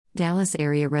Dallas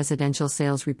Area Residential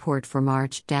Sales Report for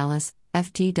March, Dallas,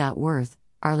 ft.worth,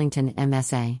 Arlington,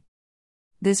 MSA.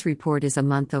 This report is a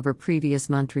month over previous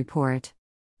month report.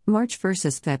 March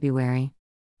versus February.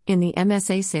 In the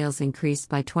MSA, sales increased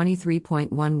by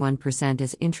 23.11%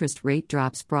 as interest rate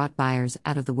drops brought buyers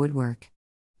out of the woodwork.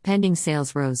 Pending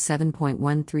sales rose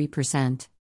 7.13%.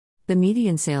 The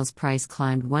median sales price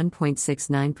climbed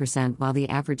 1.69% while the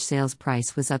average sales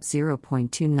price was up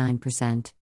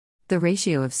 0.29%. The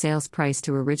ratio of sales price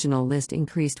to original list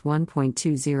increased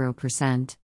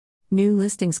 1.20%. New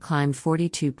listings climbed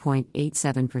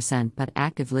 42.87%, but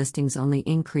active listings only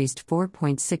increased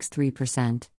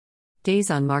 4.63%.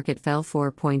 Days on market fell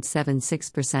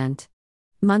 4.76%.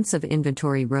 Months of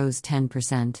inventory rose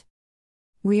 10%.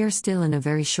 We are still in a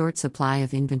very short supply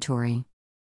of inventory.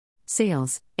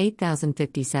 Sales,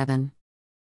 8,057.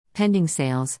 Pending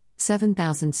sales,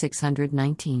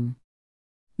 7,619.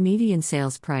 Median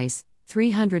sales price,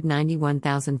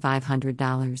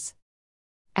 $391,500.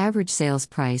 Average sales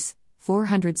price,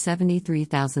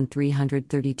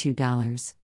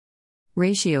 $473,332.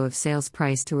 Ratio of sales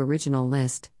price to original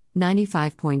list,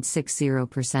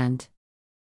 95.60%.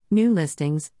 New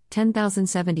listings,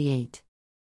 10,078.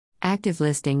 Active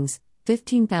listings,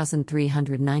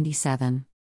 15,397.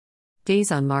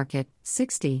 Days on market,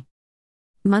 60.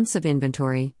 Months of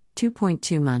inventory,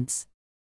 2.2 months.